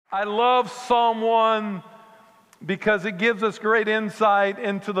I love Psalm 1 because it gives us great insight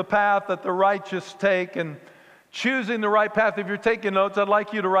into the path that the righteous take, and choosing the right path. If you're taking notes, I'd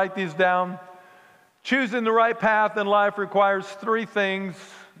like you to write these down. Choosing the right path in life requires three things.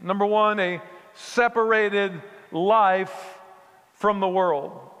 Number one, a separated life from the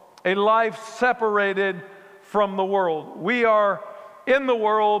world. A life separated from the world. We are in the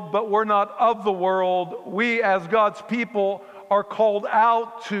world, but we're not of the world. We, as God's people, are called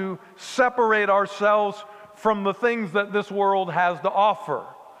out to separate ourselves from the things that this world has to offer.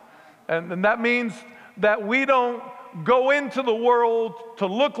 And that means that we don't go into the world to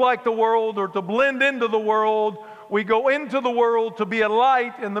look like the world or to blend into the world. We go into the world to be a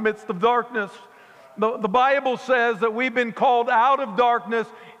light in the midst of darkness. The Bible says that we've been called out of darkness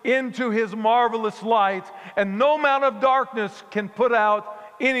into His marvelous light, and no amount of darkness can put out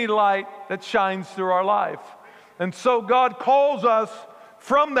any light that shines through our life. And so God calls us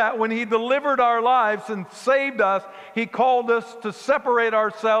from that. When He delivered our lives and saved us, He called us to separate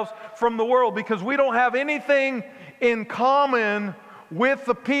ourselves from the world, because we don't have anything in common with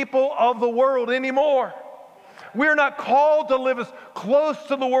the people of the world anymore. We're not called to live as close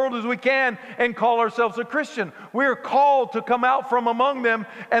to the world as we can and call ourselves a Christian. We're called to come out from among them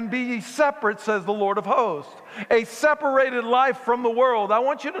and be ye separate, says the Lord of hosts. A separated life from the world. I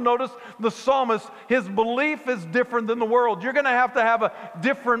want you to notice the psalmist, his belief is different than the world. You're going to have a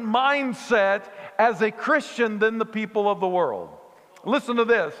different mindset as a Christian than the people of the world. Listen to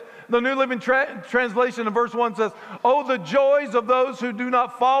this. The New Living Translation in verse 1 says, "Oh, the joys of those who do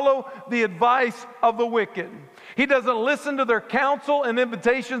not follow the advice of the wicked." He doesn't listen to their counsel and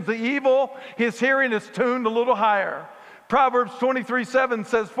invitations to evil. His hearing is tuned a little higher. Proverbs 23:7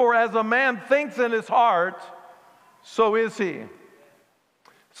 says, "For as a man thinks in his heart, so is he."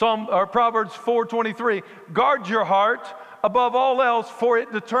 Proverbs 4:23, "Guard your heart above all else, for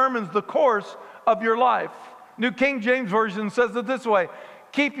it determines the course of your life." New King James Version says it this way,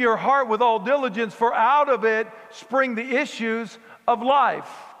 "Keep your heart with all diligence, for out of it spring the issues of life."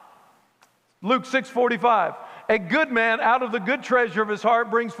 Luke 6:45, "A good man out of the good treasure of his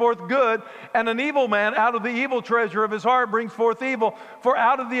heart brings forth good, and an evil man out of the evil treasure of his heart brings forth evil. For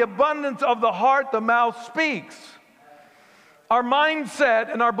out of the abundance of the heart the mouth speaks." Our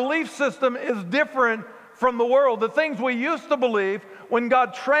mindset and our belief system is different from the world. The things we used to believe, when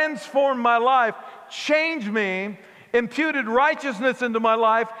God transformed my life, changed me, imputed righteousness into my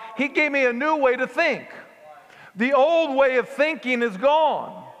life, He gave me a new way to think. The old way of thinking is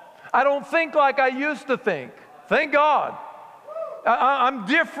gone. I don't think like I used to think. Thank God. I'm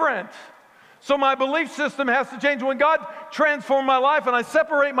different. So my belief system has to change. When God transformed my life and I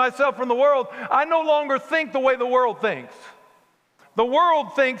separate myself from the world, I no longer think the way the world thinks. The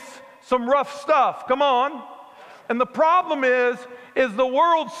world thinks some rough stuff. Come on. And the problem is the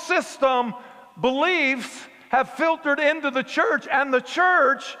world system beliefs have filtered into the church, and the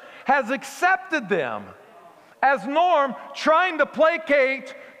church has accepted them as norm, trying to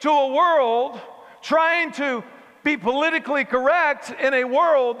placate to a world, trying to be politically correct in a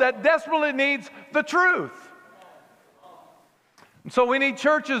world that desperately needs the truth. And so we need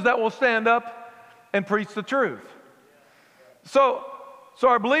churches that will stand up and preach the truth. So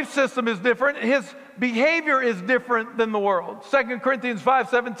our belief system is different. His behavior is different than the world. 2 Corinthians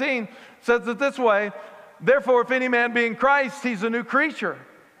 5:17 says it this way, "Therefore, if any man be in Christ, he's a new creature.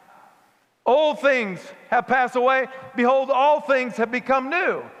 Old things have passed away. Behold, all things have become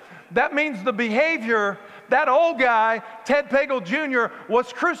new." That means the behavior, that old guy, Ted Pagel Jr.,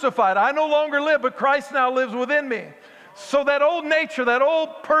 was crucified. I no longer live, but Christ now lives within me. So that old nature, that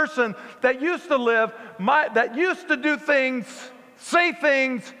old person that used to live, that used to do things, say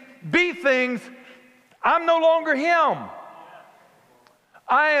things, be things, I'm no longer him.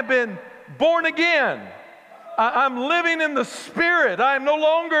 I have been born again. I'm living in the Spirit. I am no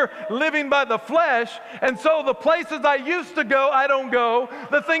longer living by the flesh. And so the places I used to go, I don't go.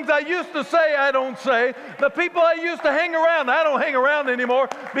 The things I used to say, I don't say. The people I used to hang around, I don't hang around anymore,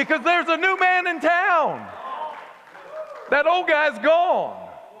 because there's a new man in town. That old guy's gone.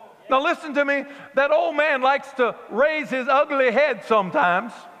 Now listen to me. That old man likes to raise his ugly head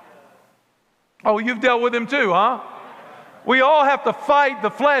sometimes. Oh, you've dealt with him too, huh? We all have to fight the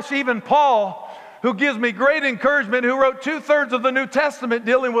flesh. Even Paul, who gives me great encouragement, who wrote 2/3 of the New Testament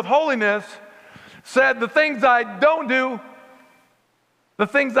dealing with holiness, said the things I don't do, the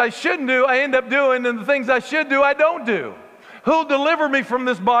things I shouldn't do, I end up doing, and the things I should do, I don't do. Who'll deliver me from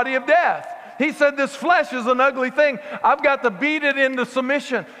this body of death? He said this flesh is an ugly thing. I've got to beat it into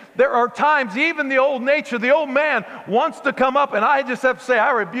submission. There are times, even the old nature, the old man wants to come up, and I just have to say,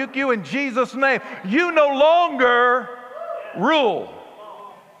 I rebuke you in Jesus' name. You no longer rule.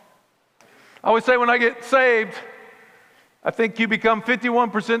 I always say when I get saved, I think you become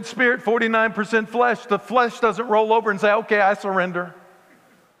 51% spirit, 49% flesh. The flesh doesn't roll over and say, okay, I surrender.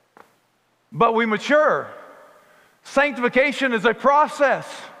 But we mature. Sanctification is a process.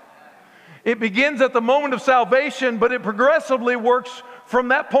 It begins at the moment of salvation, but it progressively works from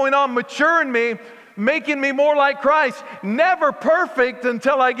that point on, maturing me, making me more like Christ. Never perfect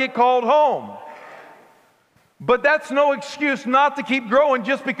until I get called home. But that's no excuse not to keep growing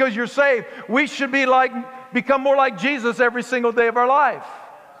just because you're saved. We should become more like Jesus every single day of our life.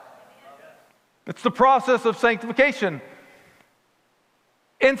 It's the process of sanctification.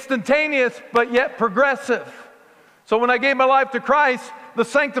 Instantaneous, but yet progressive. So when I gave my life to Christ, the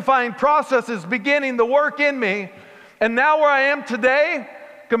sanctifying process is beginning the work in me. And now where I am today,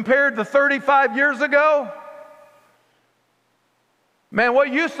 compared to 35 years ago, man,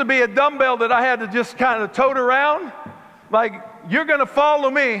 what used to be a dumbbell that I had to just kind of tote around, like, you're going to follow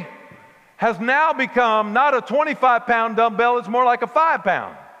me, has now become not a 25-pound dumbbell, it's more like a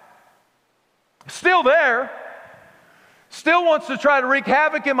 5-pound. Still there, still wants to try to wreak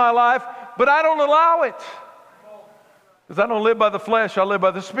havoc in my life, but I don't allow it. Because I don't live by the flesh, I live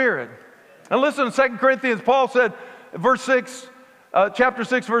by the Spirit. And listen, in 2 Corinthians, Paul said, chapter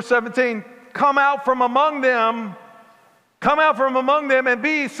 6, verse 17, come out from among them and be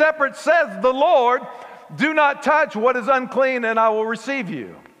ye separate, says the Lord. Do not touch what is unclean, and I will receive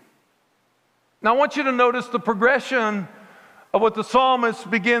you. Now I want you to notice the progression of what the psalmist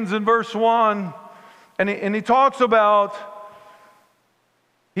begins in verse 1. And he talks about,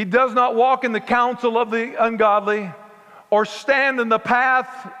 he does not walk in the counsel of the ungodly, or stand in the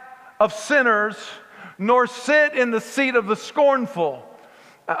path of sinners, nor sit in the seat of the scornful.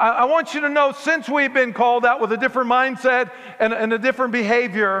 I want you to know, since we've been called out with a different mindset and a different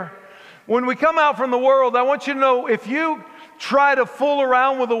behavior, when we come out from the world, I want you to know, if you try to fool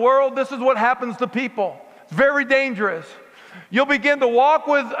around with the world, this is what happens to people. It's very dangerous. You'll begin to walk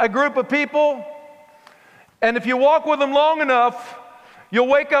with a group of people, and if you walk with them long enough, you'll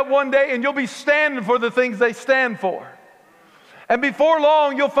wake up one day and you'll be standing for the things they stand for. And before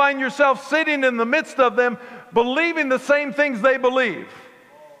long, you'll find yourself sitting in the midst of them, believing the same things they believe.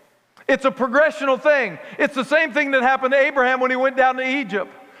 It's a progressional thing. It's the same thing that happened to Abraham when he went down to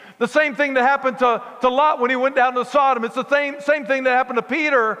Egypt. The same thing that happened to Lot when he went down to Sodom. It's the same thing that happened to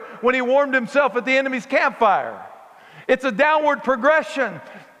Peter when he warmed himself at the enemy's campfire. It's a downward progression.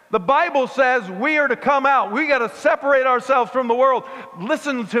 The Bible says we are to come out. We got to separate ourselves from the world.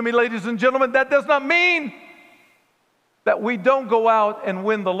 Listen to me, ladies and gentlemen. That does not mean that we don't go out and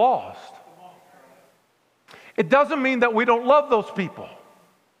win the lost. It doesn't mean that we don't love those people.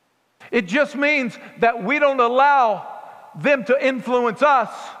 It just means that we don't allow them to influence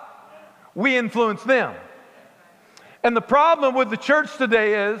us. We influence them. And the problem with the church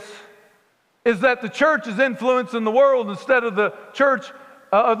today is that the church is influencing the world instead of the church,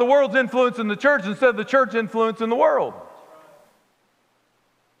 the world's influencing the church instead of the church influencing the world.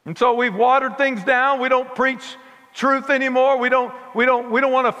 And so we've watered things down. We don't preach truth anymore. We don't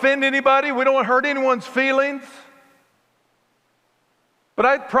want to offend anybody. We don't want to hurt anyone's feelings. But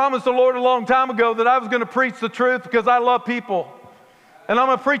I promised the Lord a long time ago that I was going to preach the truth because I love people. And I'm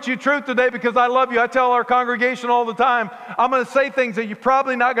going to preach you truth today because I love you. I tell our congregation all the time, I'm going to say things that you're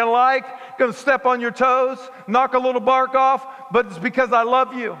probably not going to like, going to step on your toes, knock a little bark off, but it's because I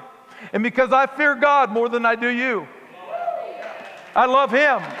love you. And because I fear God more than I do you. I love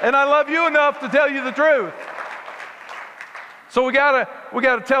Him, and I love you enough to tell you the truth. So we gotta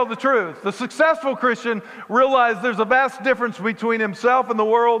tell the truth. The successful Christian realized there's a vast difference between himself and the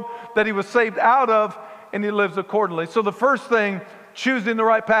world that he was saved out of, and he lives accordingly. So the first thing, choosing the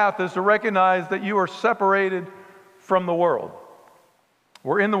right path, is to recognize that you are separated from the world.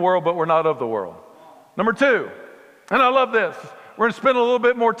 We're in the world, but we're not of the world. Number two, and I love this. We're going to spend a little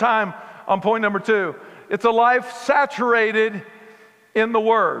bit more time on point number two. It's a life saturated in the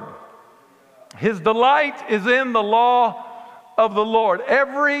Word. His delight is in the law of the Lord.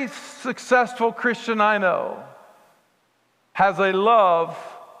 Every successful Christian I know has a love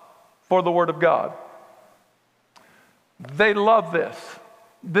for the Word of God. They love this.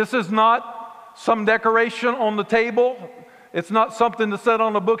 This is not some decoration on the table. It's not something to set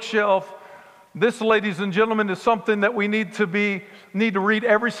on a bookshelf. This, ladies and gentlemen, is something that we need to read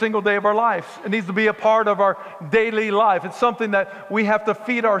every single day of our life. It needs to be a part of our daily life. It's something that we have to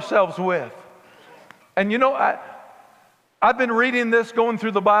feed ourselves with. And you know, I've been reading this, going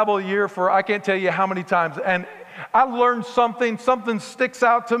through the Bible a year for I can't tell you how many times. And I've learned something sticks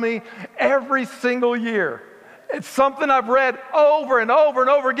out to me every single year. It's something I've read over and over and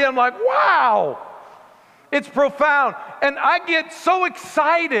over again. I'm like, wow, it's profound. And I get so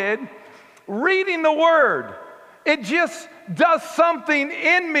excited reading the Word, it just does something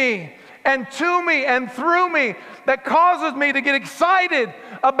in me and to me and through me that causes me to get excited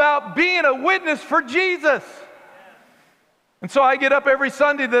about being a witness for Jesus. And so I get up every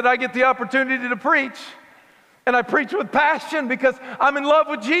Sunday that I get the opportunity to preach, and I preach with passion because I'm in love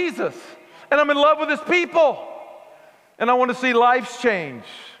with Jesus, and I'm in love with His people, and I want to see lives change.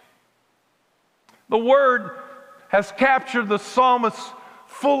 The Word has captured the psalmist's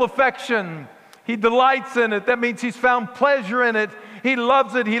full affection. He delights in it. That means he's found pleasure in it. He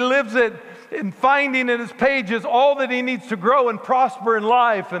loves it. He lives it, in finding in his pages all that he needs to grow and prosper in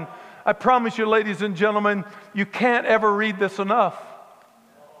life. And I promise you, ladies and gentlemen, you can't ever read this enough.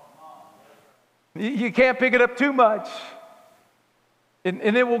 You can't pick it up too much.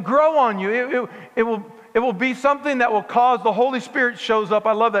 And it will grow on you. It will be something that will cause the Holy Spirit shows up.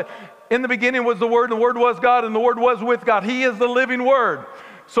 I love that. In the beginning was the Word, and the Word was God, and the Word was with God. He is the living Word.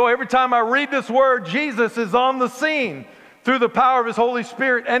 So every time I read this Word, Jesus is on the scene through the power of His Holy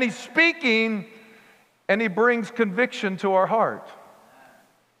Spirit, and He's speaking, and He brings conviction to our heart.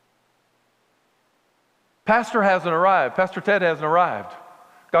 Pastor hasn't arrived. Pastor Ted hasn't arrived.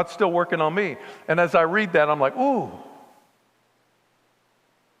 God's still working on me. And as I read that, I'm like, ooh.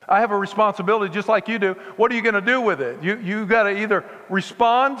 I have a responsibility just like you do. What are you going to do with it? You got to either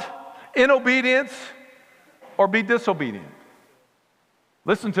respond in obedience or be disobedient.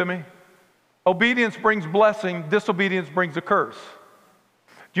 Listen to me. Obedience brings blessing. Disobedience brings a curse.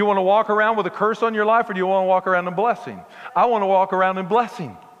 Do you want to walk around with a curse on your life, or do you want to walk around in blessing? I want to walk around in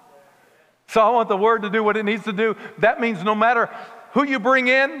blessing. So I want the Word to do what it needs to do. That means no matter who you bring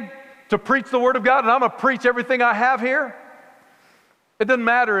in to preach the Word of God, and I'm going to preach everything I have here, it doesn't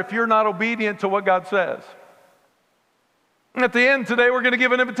matter if you're not obedient to what God says. At the end today, we're going to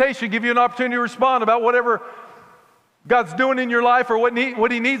give an invitation, give you an opportunity to respond about whatever God's doing in your life or what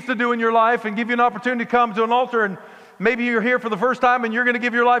He needs to do in your life, and give you an opportunity to come to an altar. And maybe you're here for the first time and you're going to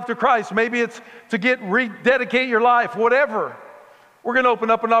give your life to Christ. Maybe it's to rededicate your life, whatever. We're going to open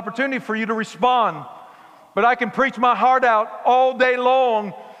up an opportunity for you to respond. But I can preach my heart out all day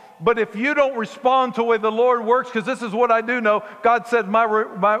long, but if you don't respond to the way the Lord works, because this is what I do know, God said my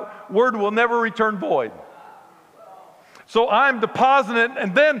word will never return void. So I'm depositing,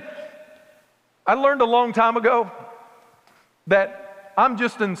 and then I learned a long time ago that I'm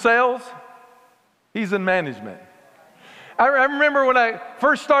just in sales, He's in management. I remember when I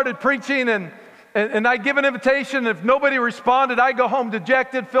first started preaching and I give an invitation, if nobody responded, I go home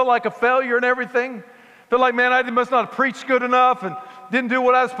dejected, feel like a failure and everything. Feel like, man, I must not have preached good enough and didn't do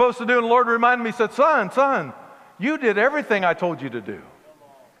what I was supposed to do. And the Lord reminded me, said, son, you did everything I told you to do.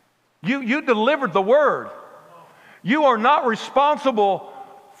 You delivered the Word. You are not responsible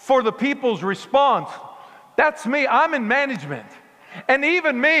for the people's response. That's me. I'm in management. And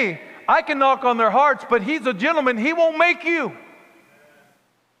even me, I can knock on their hearts, but He's a gentleman. He won't make you.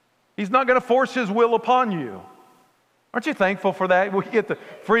 He's not going to force His will upon you. Aren't you thankful for that? We get the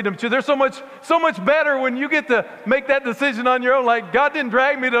freedom to. There's so much better when you get to make that decision on your own. Like, God didn't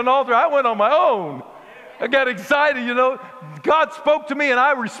drag me to an altar. I went on my own. I got excited, God spoke to me and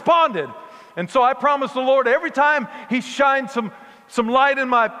I responded. And so I promised the Lord every time He shined some light in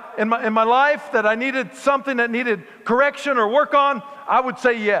my life that I needed something that needed correction or work on, I would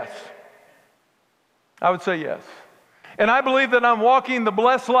say yes. I would say yes. And I believe that I'm walking the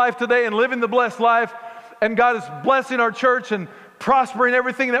blessed life today and living the blessed life, and God is blessing our church and prospering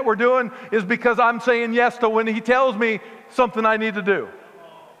everything that we're doing, is because I'm saying yes to when He tells me something I need to do.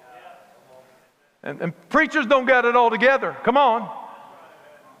 And preachers don't got it all together. Come on.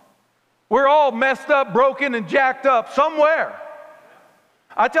 We're all messed up, broken, and jacked up somewhere.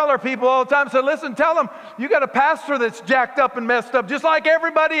 I tell our people all the time, I say, listen, tell them, you got a pastor that's jacked up and messed up just like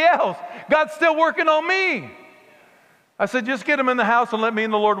everybody else. God's still working on me. I said, just get them in the house and let me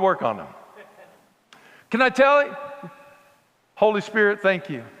and the Lord work on them. Can I tell you? Holy Spirit, thank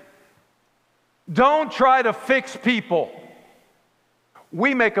you. Don't try to fix people.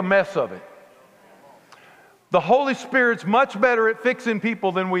 We make a mess of it. The Holy Spirit's much better at fixing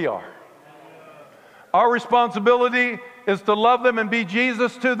people than we are. Our responsibility is to love them and be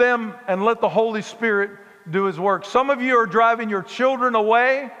Jesus to them and let the Holy Spirit do His work. Some of you are driving your children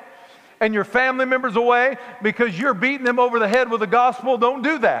away and your family members away because you're beating them over the head with the gospel. Don't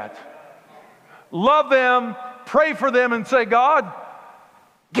do that. Love them, pray for them, and say, God,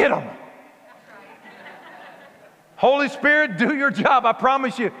 get them. Holy Spirit, do your job. I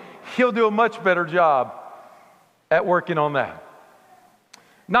promise you, He'll do a much better job at working on that.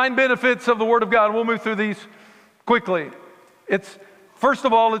 9 benefits of the Word of God. We'll move through these quickly. First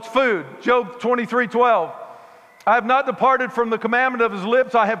of all, it's food. Job 23:12 I have not departed from the commandment of his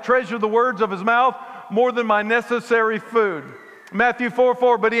lips. I have treasured the words of his mouth more than my necessary food. Matthew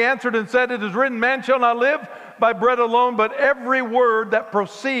 4:4, but he answered and said, it is written, man shall not live by bread alone, but every word that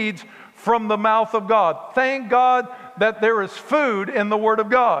proceeds from the mouth of God. Thank God that there is food in the Word of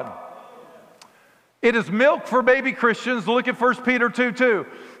God. It is milk for baby Christians. Look at 1 Peter 2:2.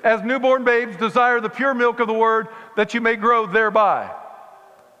 As newborn babes desire the pure milk of the Word, that you may grow thereby.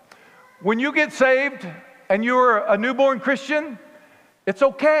 When you get saved and you're a newborn Christian, it's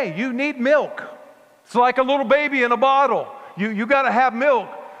okay. You need milk. It's like a little baby in a bottle. You got to have milk.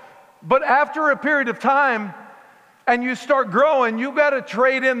 But after a period of time, and you start growing, you got to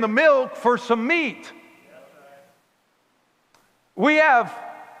trade in the milk for some meat. We have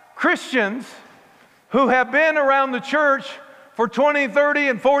Christians who have been around the church for 20, 30,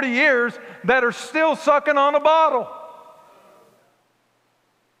 and 40 years that are still sucking on a bottle.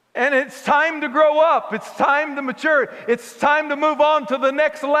 And it's time to grow up. It's time to mature. It's time to move on to the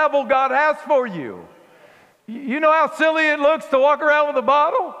next level God has for you. You know how silly it looks to walk around with a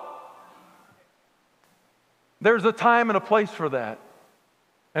bottle? There's a time and a place for that.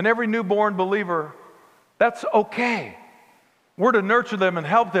 And every newborn believer, that's okay. We're to nurture them and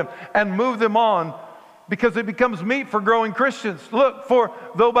help them and move them on because it becomes meat for growing Christians. Look, for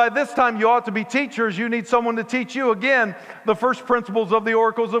though by this time you ought to be teachers, you need someone to teach you again the first principles of the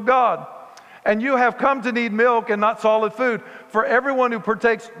oracles of God. And you have come to need milk and not solid food. For everyone who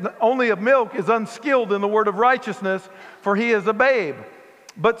partakes only of milk is unskilled in the word of righteousness, for he is a babe.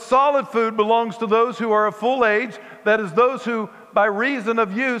 But solid food belongs to those who are of full age, that is, those who by reason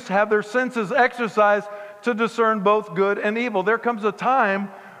of use have their senses exercised to discern both good and evil. There comes a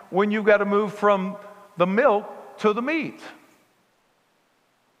time when you've got to move from the milk to the meat.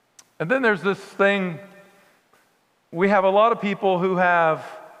 And then there's this thing, we have a lot of people who have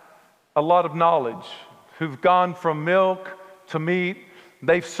a lot of knowledge, who've gone from milk to meat.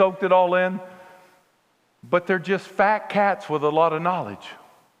 They've soaked it all in, but they're just fat cats with a lot of knowledge.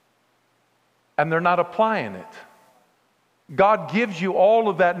 And they're not applying it. God gives you all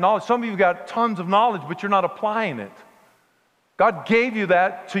of that knowledge. Some of you got tons of knowledge, but you're not applying it. God gave you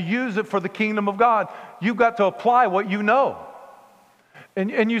that to use it for the kingdom of God. You've got to apply what you know.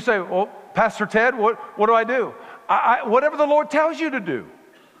 And you say, well, Pastor Ted, what do I do? Whatever the Lord tells you to do.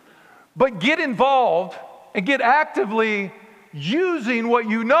 But get involved and get actively using what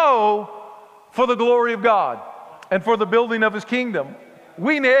you know for the glory of God and for the building of His kingdom.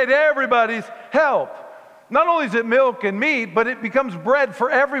 We need everybody's help. Not only is it milk and meat, but it becomes bread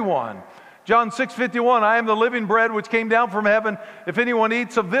for everyone. John 6:51, I am the living bread which came down from heaven. If anyone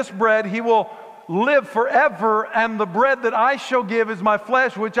eats of this bread, he will live forever. And the bread that I shall give is my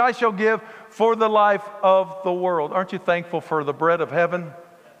flesh, which I shall give for the life of the world. Aren't you thankful for the bread of heaven?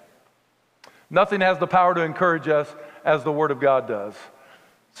 Nothing has the power to encourage us as the Word of God does.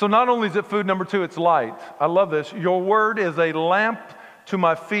 So not only is it food, number two, it's light. I love this. Your word is a lamp to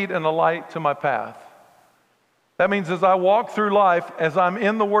my feet and a light to my path. That means as I walk through life, as I'm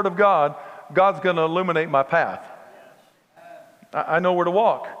in the Word of God, God's going to illuminate my path. I know where to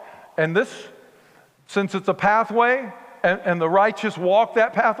walk. And this, since it's a pathway, and the righteous walk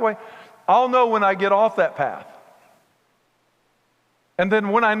that pathway, I'll know when I get off that path. And then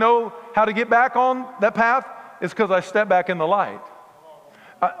when I know how to get back on that path, it's because I step back in the light.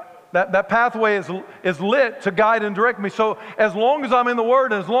 That pathway is lit to guide and direct me. So as long as I'm in the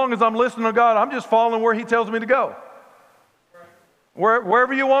Word, and as long as I'm listening to God, I'm just following where He tells me to go.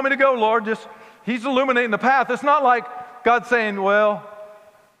 Wherever you want me to go, Lord, He's illuminating the path. It's not like God saying, well,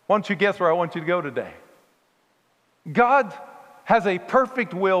 why don't you guess where I want you to go today? God has a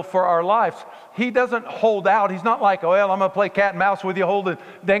perfect will for our lives. He doesn't hold out. He's not like, well, I'm going to play cat and mouse with you,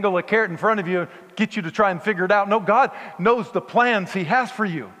 dangle a carrot in front of you, get you to try and figure it out. No, God knows the plans He has for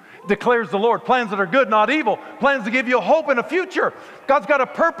you, declares the Lord. Plans that are good, not evil. Plans to give you hope and a future. God's got a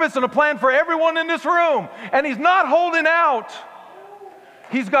purpose and a plan for everyone in this room, and He's not holding out.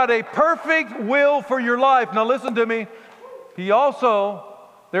 He's got a perfect will for your life. Now listen to me.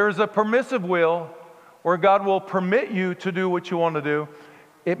 There is a permissive will where God will permit you to do what you want to do.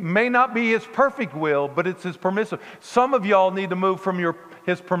 It may not be His perfect will, but it's His permissive. Some of y'all need to move from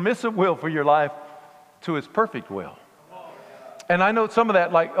His permissive will for your life to His perfect will. And I know some of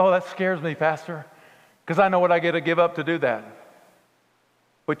that, like, oh, that scares me, Pastor, because I know what I got to give up to do that.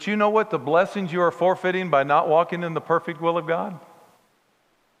 But you know what the blessings you are forfeiting by not walking in the perfect will of God?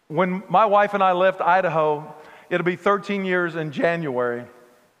 When my wife and I left Idaho, it'll be 13 years in January.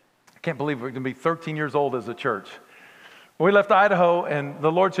 I can't believe we're going to be 13 years old as a church. We left Idaho, and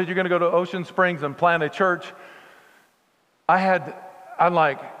the Lord said, you're going to go to Ocean Springs and plant a church. I'm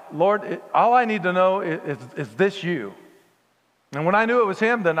like, Lord, all I need to know is this you? And when I knew it was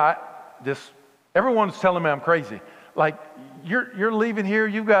him, then everyone was telling me I'm crazy. Like, you're leaving here,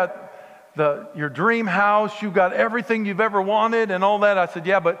 you've got your dream house, you've got everything you've ever wanted and all that. I said,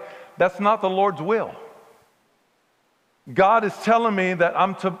 yeah, but that's not the Lord's will. God is telling me that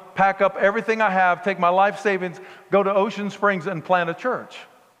I'm to pack up everything I have, take my life savings, go to Ocean Springs and plant a church.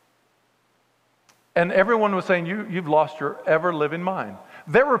 And everyone was saying, you've lost your ever-living mind.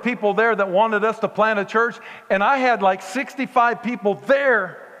 There were people there that wanted us to plant a church, and I had like 65 people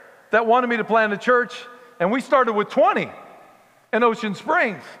there that wanted me to plant a church, and we started with 20 in Ocean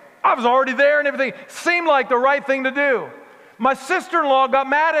Springs. I was already there and everything. Seemed like the right thing to do. My sister-in-law got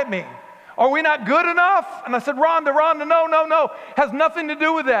mad at me. Are we not good enough? And I said, Rhonda, no. Has nothing to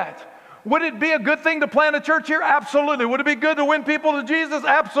do with that. Would it be a good thing to plant a church here? Absolutely. Would it be good to win people to Jesus?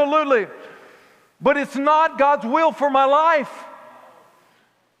 Absolutely. But it's not God's will for my life.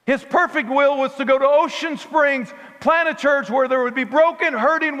 His perfect will was to go to Ocean Springs, plant a church where there would be broken,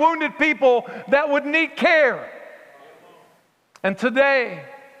 hurting, wounded people that would need care. And today,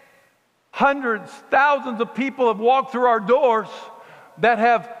 hundreds, thousands of people have walked through our doors that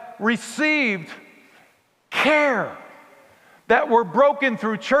have received care, that were broken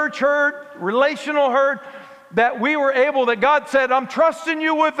through church hurt, relational hurt, that God said, I'm trusting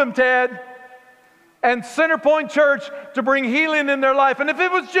you with them, Ted, and Centerpoint Church to bring healing in their life. And if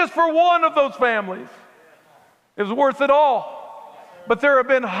it was just for one of those families, it was worth it all. But there have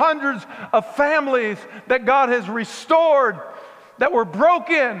been hundreds of families that God has restored that were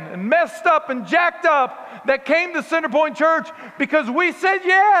broken and messed up and jacked up that came to Centerpoint Church because we said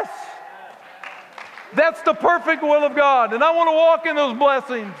yes. That's the perfect will of God. And I want to walk in those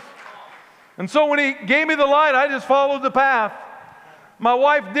blessings. And so when he gave me the light, I just followed the path. My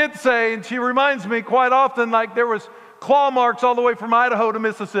wife did say, and she reminds me quite often, like there was claw marks all the way from Idaho to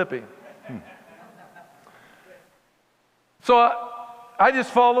Mississippi. So I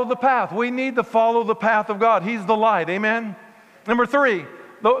just followed the path. We need to follow the path of God. He's the light. Amen? Number 3,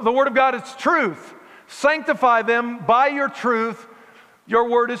 the Word of God is truth. Sanctify them by your truth. Your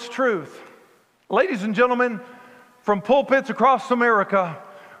word is truth. Ladies and gentlemen, from pulpits across America,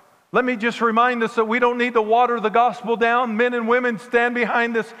 let me just remind us that we don't need to water the gospel down. Men and women stand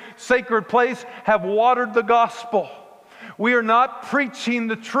behind this sacred place have watered the gospel. We are not preaching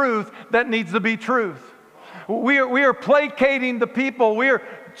the truth that needs to be truth. We are placating the people. We are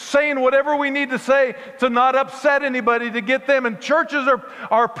saying whatever we need to say to not upset anybody, to get them. And churches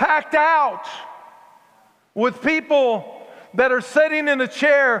are packed out with people that are sitting in a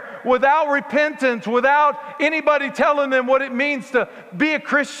chair without repentance, without anybody telling them what it means to be a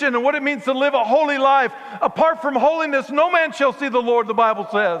Christian and what it means to live a holy life. Apart from holiness, no man shall see the Lord, the Bible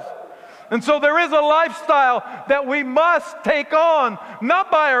says. And so there is a lifestyle that we must take on,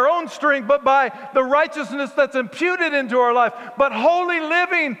 not by our own strength, but by the righteousness that's imputed into our life. But holy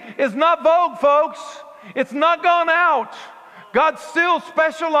living is not vogue, folks. It's not gone out. God still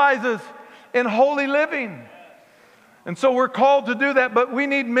specializes in holy living. And so we're called to do that, but we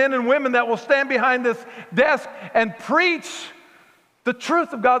need men and women that will stand behind this desk and preach the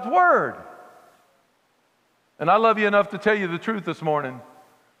truth of God's Word. And I love you enough to tell you the truth this morning.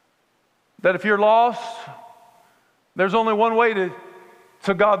 That if you're lost, there's only one way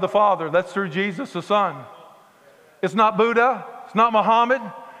to God the Father. That's through Jesus the Son. It's not Buddha. It's not Muhammad.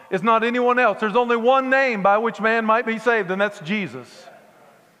 It's not anyone else. There's only one name by which man might be saved, and that's Jesus.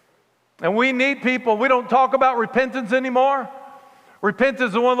 And we need people. We don't talk about repentance anymore.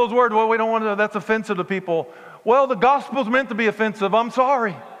 Repentance is one of those words, well, we don't want to, that's offensive to people. Well, the gospel's meant to be offensive. I'm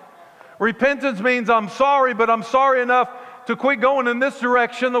sorry. Repentance means I'm sorry, but I'm sorry enough to quit going in this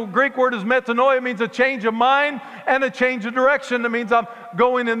direction. The Greek word is metanoia. It means a change of mind and a change of direction. It means I'm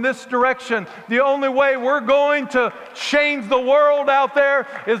going in this direction. The only way we're going to change the world out there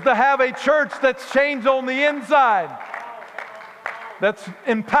is to have a church that's changed on the inside, that's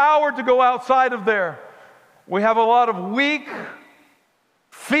empowered to go outside of there. We have a lot of weak,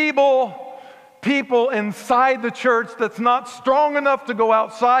 feeble people inside the church that's not strong enough to go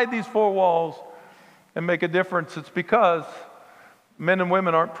outside these four walls and make a difference. It's because men and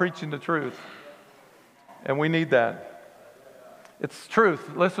women aren't preaching the truth. And we need that. It's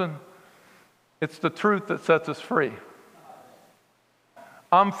truth. Listen, it's the truth that sets us free.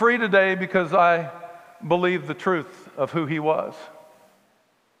 I'm free today because I believe the truth of who He was.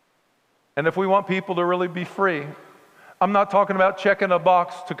 And if we want people to really be free, I'm not talking about checking a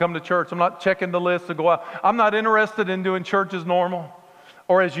box to come to church. I'm not checking the list to go out. I'm not interested in doing church as normal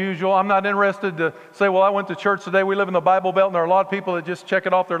or as usual. I'm not interested to say, well, I went to church today. We live in the Bible Belt, and there are a lot of people that just check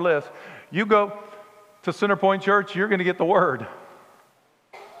it off their list. You go to Centerpoint Church, you're going to get the Word.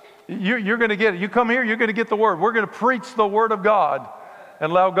 You're going to get it. You come here, you're going to get the Word. We're going to preach the Word of God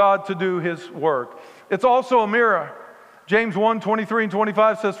and allow God to do His work. It's also a mirror. James 1:23 and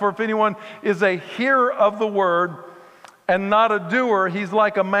 25 says, "For if anyone is a hearer of the Word and not a doer, he's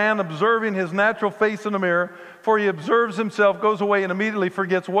like a man observing his natural face in a mirror. For he observes himself, goes away, and immediately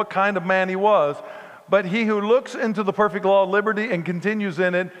forgets what kind of man he was. But he who looks into the perfect law of liberty and continues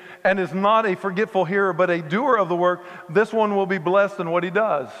in it, and is not a forgetful hearer, but a doer of the work, this one will be blessed in what he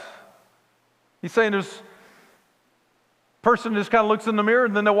does." He's saying there's a person just kind of looks in the mirror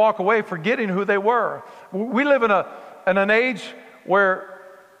and then they walk away forgetting who they were. We live in an age where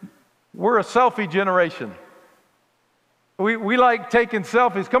we're a selfie generation. We like taking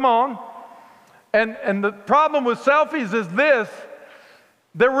selfies. Come on. And the problem with selfies is this: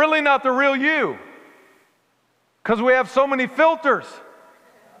 they're really not the real you, because we have so many filters.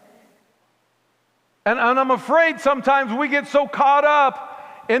 And I'm afraid sometimes we get so caught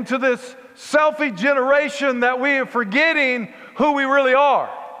up into this selfie generation that we are forgetting who we really are,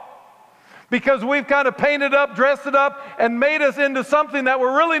 because we've kind of painted up, dressed it up, and made us into something that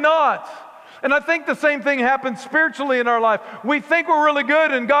we're really not. And I think the same thing happens spiritually in our life. We think we're really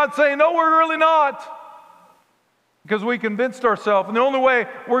good, and God's saying, no, we're really not. Because we convinced ourselves. And the only way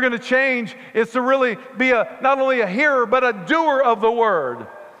we're going to change is to really be not only a hearer, but a doer of the Word.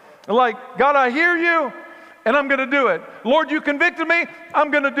 Like, God, I hear you, and I'm going to do it. Lord, you convicted me, I'm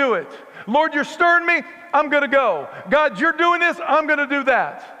going to do it. Lord, you're stirring me, I'm going to go. God, you're doing this, I'm going to do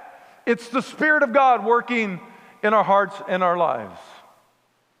that. It's the Spirit of God working in our hearts and our lives.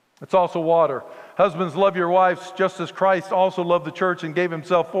 It's also water. Husbands, love your wives just as Christ also loved the church and gave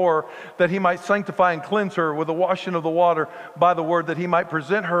himself for her, that he might sanctify and cleanse her with the washing of the water by the word, that he might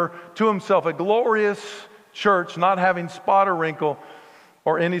present her to himself a glorious church, not having spot or wrinkle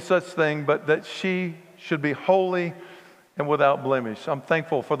or any such thing, but that she should be holy and without blemish. I'm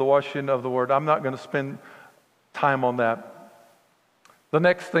thankful for the washing of the word. I'm not going to spend time on that. The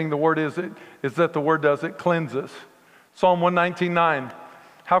next thing the word is that the word does, it cleanses. Psalm 119:9.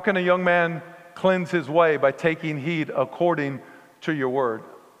 How can a young man cleanse his way? By taking heed according to your word.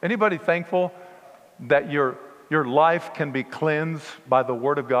 Anybody thankful that your life can be cleansed by the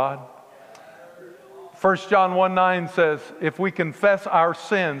word of God? 1 John 1:9 says, if we confess our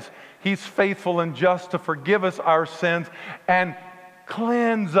sins, he's faithful and just to forgive us our sins and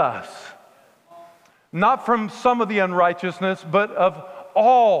cleanse us. Not from some of the unrighteousness, but of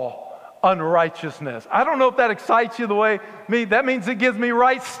all unrighteousness. I don't know if that excites you the way me. That means it gives me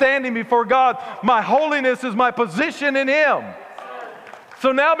right standing before God. My holiness is my position in Him.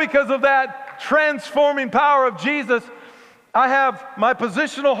 So now, because of that transforming power of Jesus, I have my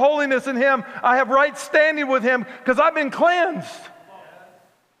positional holiness in Him. I have right standing with Him because I've been cleansed.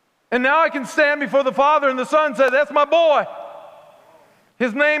 And now I can stand before the Father and the Son and say, that's my boy.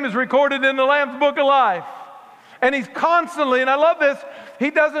 His name is recorded in the Lamb's Book of Life. And He's constantly, and I love this,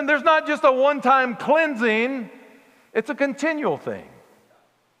 there's not just a one-time cleansing, it's a continual thing.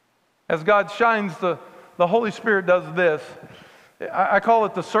 As God shines, the Holy Spirit does this. I call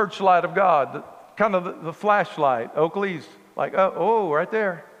it the searchlight of God, kind of the flashlight. Oakley's like, oh, right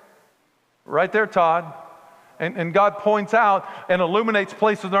there. Right there, Todd. And God points out and illuminates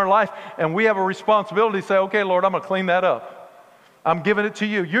places in our life, and we have a responsibility to say, okay, Lord, I'm going to clean that up. I'm giving it to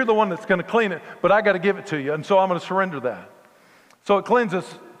you. You're the one that's going to clean it, but I got to give it to you, and so I'm going to surrender that. So it cleanses.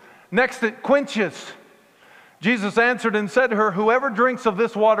 Next, it quenches. Jesus answered and said to her, whoever drinks of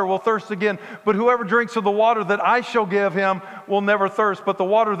this water will thirst again, but whoever drinks of the water that I shall give him will never thirst, but the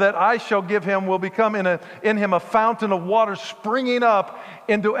water that I shall give him will become in him a fountain of water springing up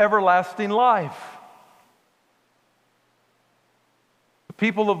into everlasting life. The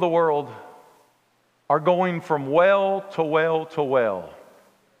people of the world are going from well to well to well,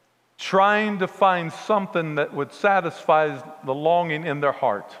 trying to find something that would satisfy the longing in their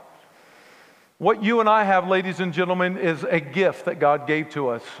heart. What you and I have, ladies and gentlemen, is a gift that God gave to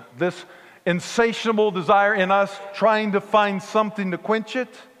us. This insatiable desire in us, trying to find something to quench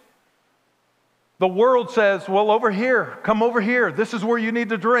it. The world says, well, over here, come over here. This is where you need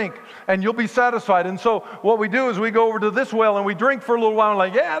to drink, and you'll be satisfied. And so what we do is we go over to this well, and we drink for a little while, and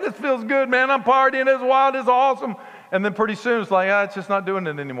like, yeah, this feels good, man. I'm partying. It's wild. It's awesome. And then pretty soon it's like, it's just not doing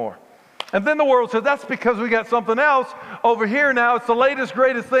it anymore. And then the world says, that's because we got something else over here now. It's the latest,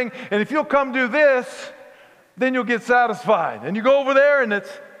 greatest thing. And if you'll come do this, then you'll get satisfied. And you go over there, and it's,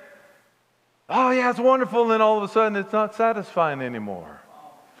 oh, yeah, it's wonderful. And then all of a sudden, it's not satisfying anymore.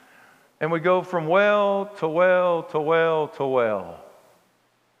 And we go from well to well to well to well,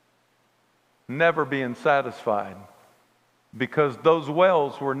 never being satisfied, because those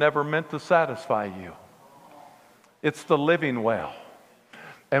wells were never meant to satisfy you. It's the living well.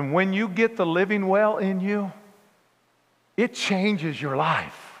 And when you get the living well in you, it changes your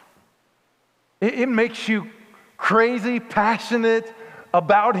life. It makes you crazy, passionate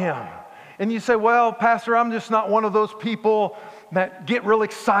about Him. And you say, well, Pastor, I'm just not one of those people that get real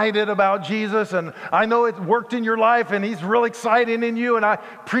excited about Jesus. And I know it worked in your life and He's real exciting in you. And I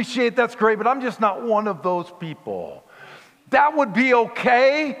appreciate that's great, but I'm just not one of those people. That would be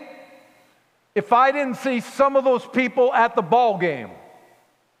okay if I didn't see some of those people at the ball game.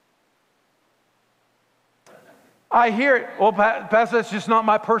 I hear it. Well, Pastor, that's just not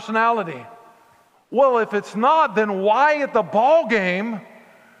my personality. Well, if it's not, then why at the ball game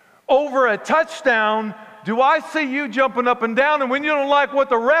over a touchdown do I see you jumping up and down? And when you don't like what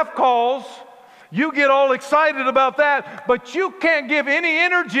the ref calls, you get all excited about that, but you can't give any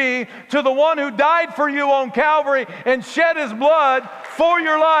energy to the one who died for you on Calvary and shed His blood for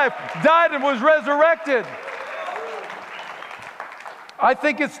your life, died and was resurrected. I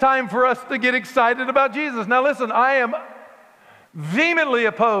think it's time for us to get excited about Jesus. Now listen, I am vehemently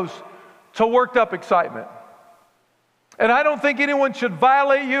opposed to worked up excitement. And I don't think anyone should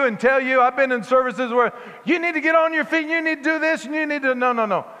violate you and tell you, I've been in services where you need to get on your feet, you need to do this, and you need to,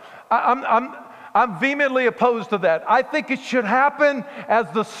 no. I'm vehemently opposed to that. I think it should happen as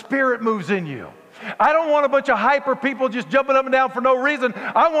the Spirit moves in you. I don't want a bunch of hyper people just jumping up and down for no reason.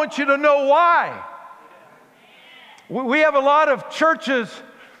 I want you to know why. We have a lot of churches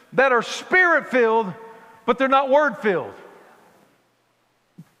that are Spirit-filled, but they're not Word-filled.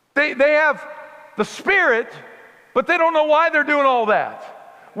 They have the Spirit, but they don't know why they're doing all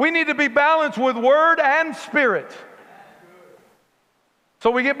that. We need to be balanced with Word and Spirit.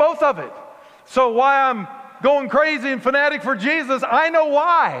 So we get both of it. So why I'm going crazy and fanatic for Jesus, I know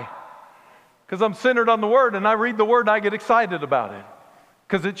why. Because I'm centered on the Word, and I read the Word and I get excited about it.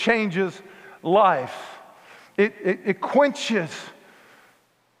 Because it changes life. It quenches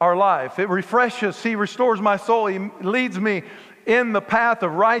our life. It refreshes. He restores my soul. He leads me in the path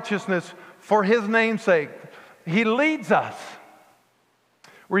of righteousness for His name's sake. He leads us.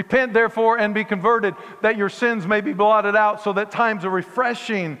 Repent, therefore, and be converted, that your sins may be blotted out, so that times of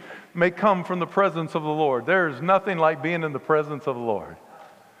refreshing may come from the presence of the Lord. There is nothing like being in the presence of the Lord.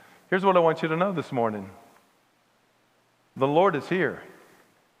 Here's what I want you to know this morning. The Lord is here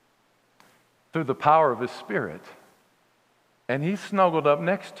through the power of His Spirit. And He's snuggled up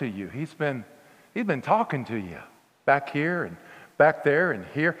next to you. He's been talking to you back here and back there and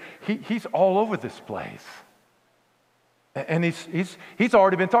here. He's all over this place. And he's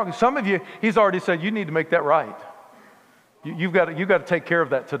already been talking. Some of you, He's already said, you need to make that right. You've got to take care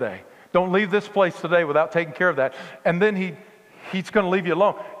of that today. Don't leave this place today without taking care of that. And then He's going to leave you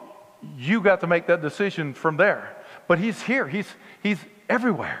alone. You got to make that decision from there. But He's here. He's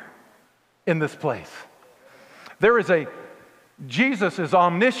everywhere in this place. Jesus is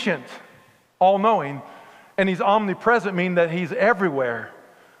omniscient, all-knowing, and He's omnipresent, meaning that He's everywhere.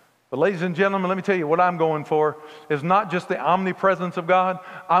 But ladies and gentlemen, let me tell you, what I'm going for is not just the omnipresence of God,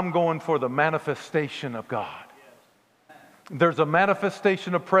 I'm going for the manifestation of God. There's a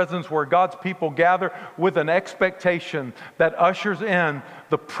manifestation of presence where God's people gather with an expectation that ushers in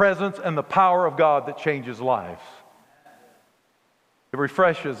the presence and the power of God that changes lives. It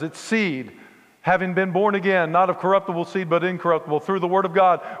refreshes. It's seed, having been born again, not of corruptible seed, but incorruptible, through the Word of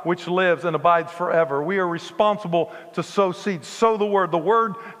God, which lives and abides forever. We are responsible to sow seeds. Sow the Word. The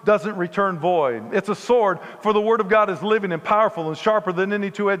Word doesn't return void. It's a sword, for the Word of God is living and powerful and sharper than any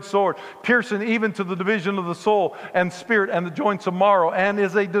two-edged sword, piercing even to the division of the soul and spirit and the joints of marrow, and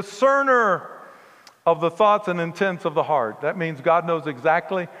is a discerner of the thoughts and intents of the heart. That means God knows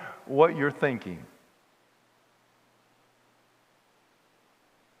exactly what you're thinking.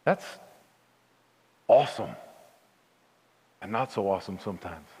 That's awesome, and not so awesome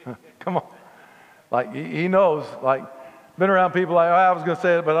sometimes. Come on, like He knows. Like, been around people like, oh, I was going to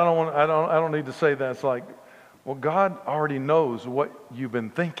say it, but I don't need to say that. It's like, well, God already knows what you've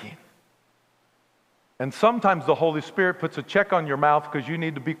been thinking, and sometimes the Holy Spirit puts a check on your mouth because you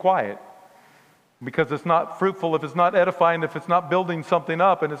need to be quiet, because it's not fruitful, if it's not edifying, if it's not building something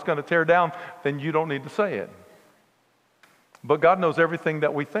up, and it's going to tear down, then you don't need to say it. But God knows everything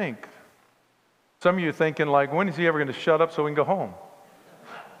that we think. Some of you are thinking, like, when is He ever going to shut up so we can go home?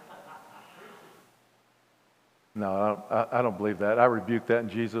 No, I don't believe that. I rebuke that in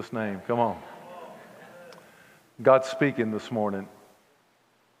Jesus' name. Come on. God's speaking this morning.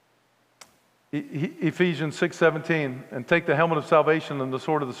 Ephesians 6:17, and take the helmet of salvation and the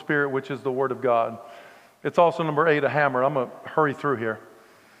sword of the Spirit, which is the Word of God. It's also number 8, a hammer. I'm going to hurry through here.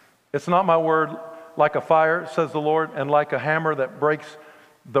 It's not my word like a fire, says the Lord, and like a hammer that breaks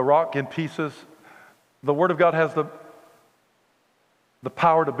the rock in pieces. The Word of God has the the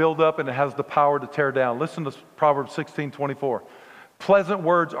power to build up and it has the power to tear down. Listen to Proverbs 16:24. Pleasant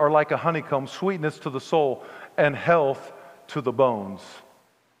words are like a honeycomb, sweetness to the soul and health to the bones.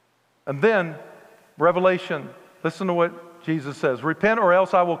 And then Revelation, listen to what Jesus says. Repent or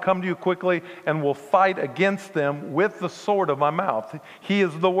else I will come to you quickly and will fight against them with the sword of my mouth. He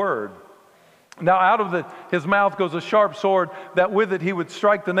is the word. Now out of his mouth goes a sharp sword, that with it he would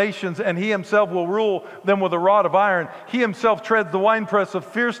strike the nations, and he himself will rule them with a rod of iron. He himself treads the winepress of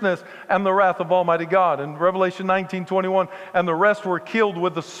fierceness and the wrath of Almighty God. In Revelation 19:21, and the rest were killed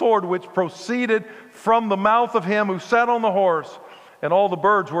with the sword which proceeded from the mouth of him who sat on the horse, and all the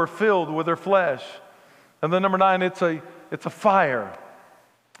birds were filled with their flesh. And then number 9, it's a fire.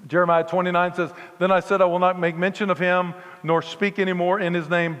 Jeremiah 29 says, Then I said, I will not make mention of him, nor speak any more in his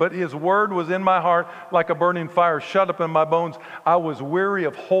name, but his word was in my heart like a burning fire, shut up in my bones. I was weary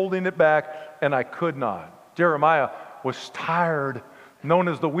of holding it back, and I could not. Jeremiah was tired, known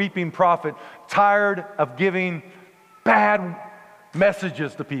as the weeping prophet, tired of giving bad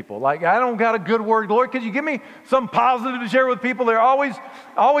messages to people. Like, I don't got a good word. Lord, could you give me some positive to share with people? There's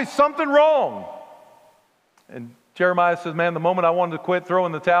always something wrong. And Jeremiah says, man, the moment I wanted to quit, throw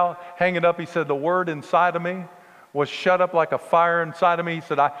in the towel, hang it up, he said, the word inside of me was shut up like a fire inside of me. He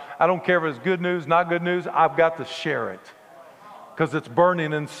said, I don't care if it's good news, not good news, I've got to share it because it's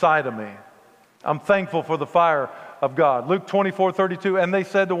burning inside of me. I'm thankful for the fire of God. Luke 24:32, and they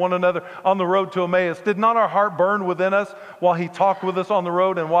said to one another on the road to Emmaus, did not our heart burn within us while he talked with us on the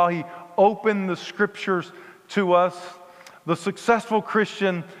road and while he opened the scriptures to us? The successful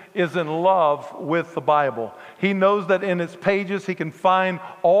Christian is in love with the Bible. He knows that in its pages he can find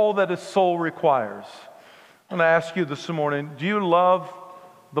all that his soul requires. I'm going to ask you this morning, do you love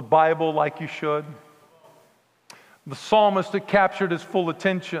the Bible like you should? The psalmist that captured his full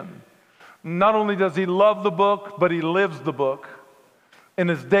attention. Not only does he love the book, but he lives the book in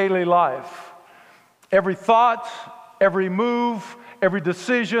his daily life. Every thought, every move, every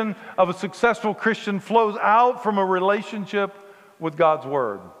decision of a successful Christian flows out from a relationship with God's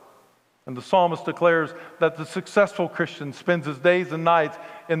Word. And the psalmist declares that the successful Christian spends his days and nights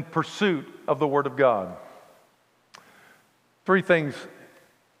in pursuit of the Word of God. 3 things,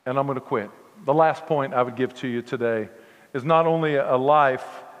 and I'm going to quit. The last point I would give to you today is not only a life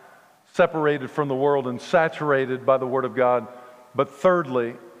separated from the world and saturated by the Word of God, but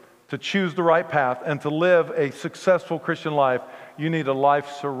thirdly, to choose the right path and to live a successful Christian life, you need a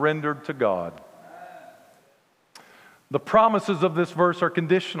life surrendered to God. The promises of this verse are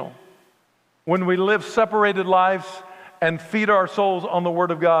conditional. When we live separated lives and feed our souls on the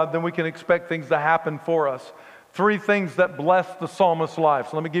Word of God, then we can expect things to happen for us. 3 things that bless the psalmist's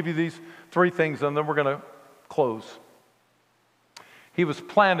life. So let me give you these 3 things and then we're going to close. He was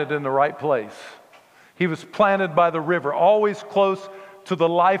planted in the right place. He was planted by the river, always close to the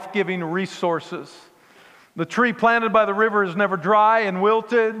life-giving resources. The tree planted by the river is never dry and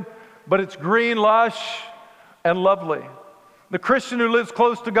wilted, but it's green, lush, and lovely. The Christian who lives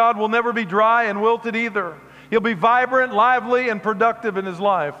close to God will never be dry and wilted either. He'll be vibrant, lively, and productive in his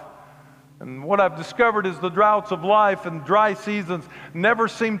life. And what I've discovered is the droughts of life and dry seasons never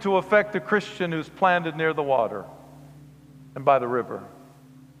seem to affect the Christian who's planted near the water and by the river.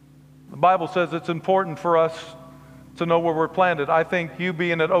 The Bible says it's important for us to know where we're planted. I think you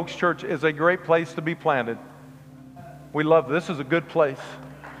being at Oaks Church is a great place to be planted. We love this. This is a good place.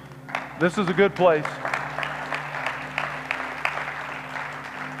 This is a good place.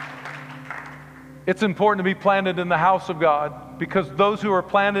 It's important to be planted in the house of God because those who are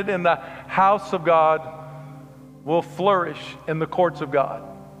planted in the house of God will flourish in the courts of God.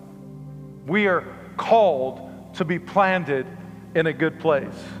 We are called to be planted in a good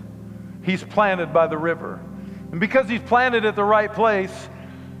place. He's planted by the river. And because he's planted at the right place,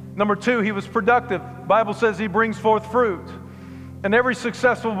 number 2, he was productive. The Bible says he brings forth fruit. And every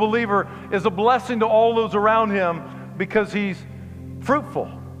successful believer is a blessing to all those around him because he's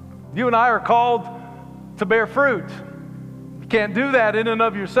fruitful. You and I are called to bear fruit. You can't do that in and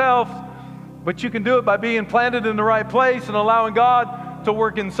of yourself, but you can do it by being planted in the right place and allowing God to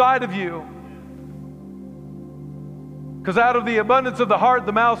work inside of you. Because out of the abundance of the heart,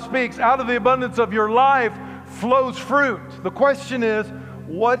 the mouth speaks. Out of the abundance of your life flows fruit. The question is,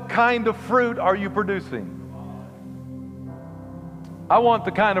 what kind of fruit are you producing? I want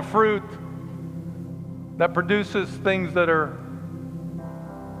the kind of fruit that produces things that are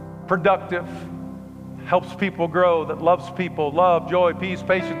productive, helps people grow, that loves people, love, joy, peace,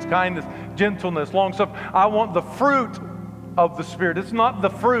 patience, kindness, gentleness, long-suffering. I want the fruit of the Spirit. It's not the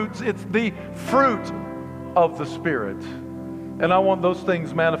fruits, it's the fruit of the Spirit. And I want those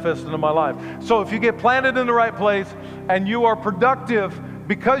things manifested in my life. So if you get planted in the right place and you are productive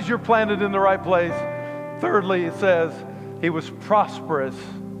because you're planted in the right place, thirdly, it says he was prosperous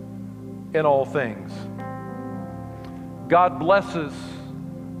in all things. God blesses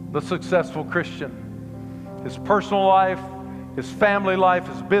the successful Christian. His personal life, his family life,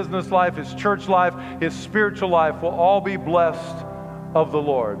 his business life, his church life, his spiritual life will all be blessed of the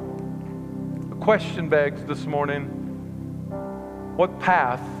Lord. The question begs this morning, what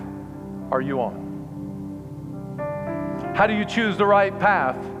path are you on? How do you choose the right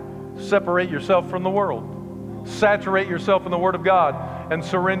path? Separate yourself from the world. Saturate yourself in the Word of God and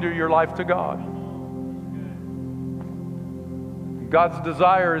surrender your life to God. God's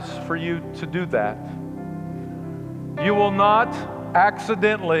desire is for you to do that. You will not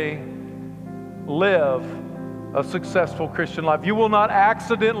accidentally live a successful Christian life. You will not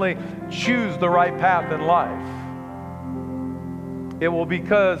accidentally choose the right path in life. It will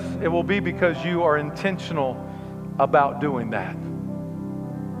be because you are intentional about doing that.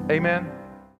 Amen.